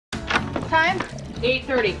time?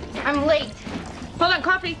 8:30. I'm late. Hold on,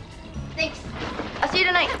 coffee. Thanks. I'll see you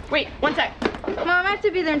tonight. Wait, one sec. Mom, I have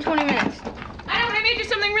to be there in 20 minutes. I made you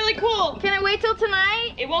something really cool. Can I wait till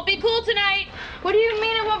tonight? It won't be cool tonight. What do you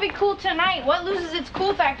mean it won't be cool tonight? What loses its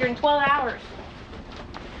cool factor in 12 hours?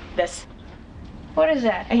 This. What is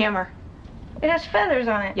that? A hammer. It has feathers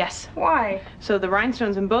on it. Yes. Why? So the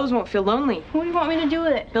rhinestones and bows won't feel lonely. What do you want me to do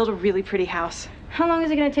with it? Build a really pretty house. How long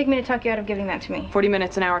is it going to take me to talk you out of giving that to me? 40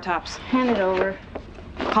 minutes, an hour tops. Hand it over.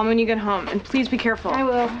 Call me when you get home, and please be careful. I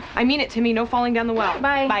will. I mean it, Timmy. No falling down the well.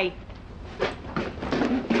 Bye. Bye.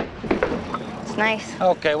 It's nice.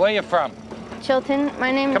 Okay, where you from? Chilton,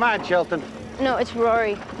 my name... Come on, Chilton. No, it's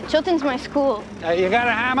Rory. Chilton's my school. You got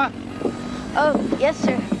a hammer? Oh, yes,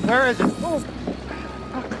 sir. Where is it? Oh.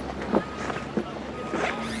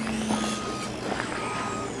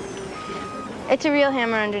 It's a real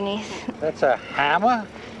hammer underneath. That's a hammer?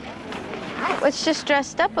 It's just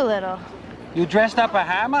dressed up a little. You dressed up a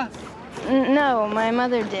hammer? No, my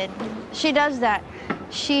mother did. She does that.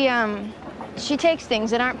 She takes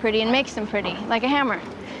things that aren't pretty and makes them pretty, like a hammer.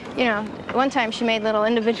 You know, one time she made little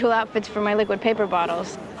individual outfits for my liquid paper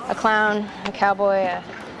bottles. A clown, a cowboy,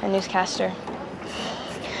 a newscaster.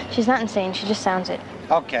 She's not insane, she just sounds it.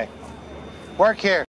 Okay. Work here.